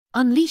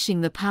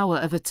Unleashing the power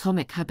of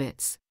atomic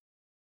habits.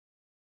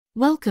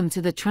 Welcome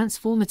to the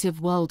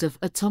transformative world of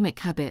atomic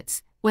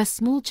habits, where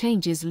small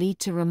changes lead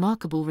to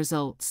remarkable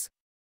results.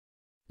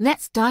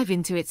 Let's dive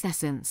into its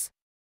essence.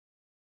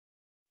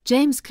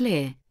 James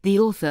Clear, the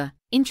author,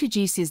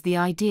 introduces the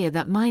idea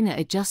that minor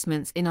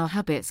adjustments in our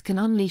habits can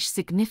unleash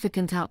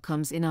significant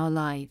outcomes in our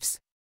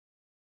lives.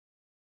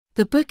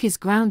 The book is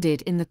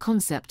grounded in the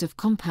concept of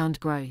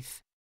compound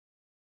growth.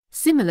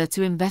 Similar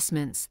to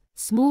investments,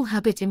 small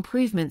habit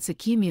improvements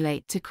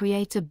accumulate to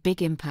create a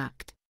big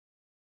impact.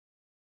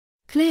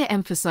 Clear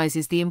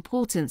emphasizes the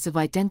importance of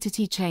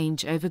identity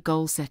change over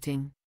goal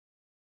setting.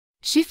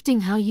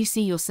 Shifting how you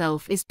see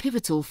yourself is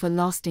pivotal for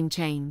lasting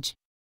change.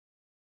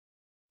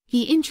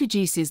 He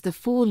introduces the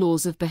 4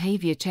 laws of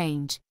behavior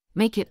change: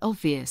 make it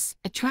obvious,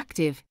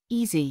 attractive,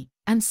 easy,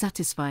 and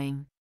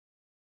satisfying.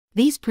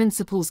 These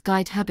principles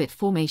guide habit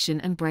formation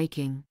and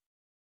breaking.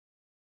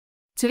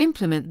 To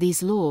implement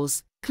these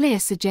laws,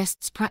 Clear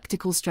suggests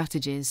practical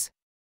strategies.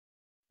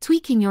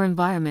 Tweaking your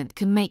environment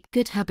can make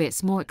good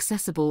habits more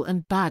accessible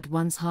and bad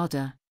ones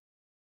harder.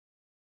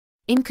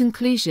 In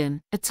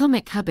conclusion,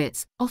 Atomic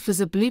Habits offers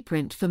a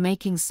blueprint for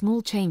making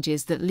small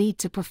changes that lead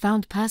to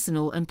profound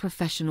personal and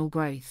professional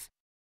growth.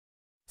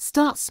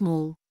 Start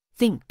small,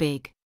 think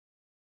big.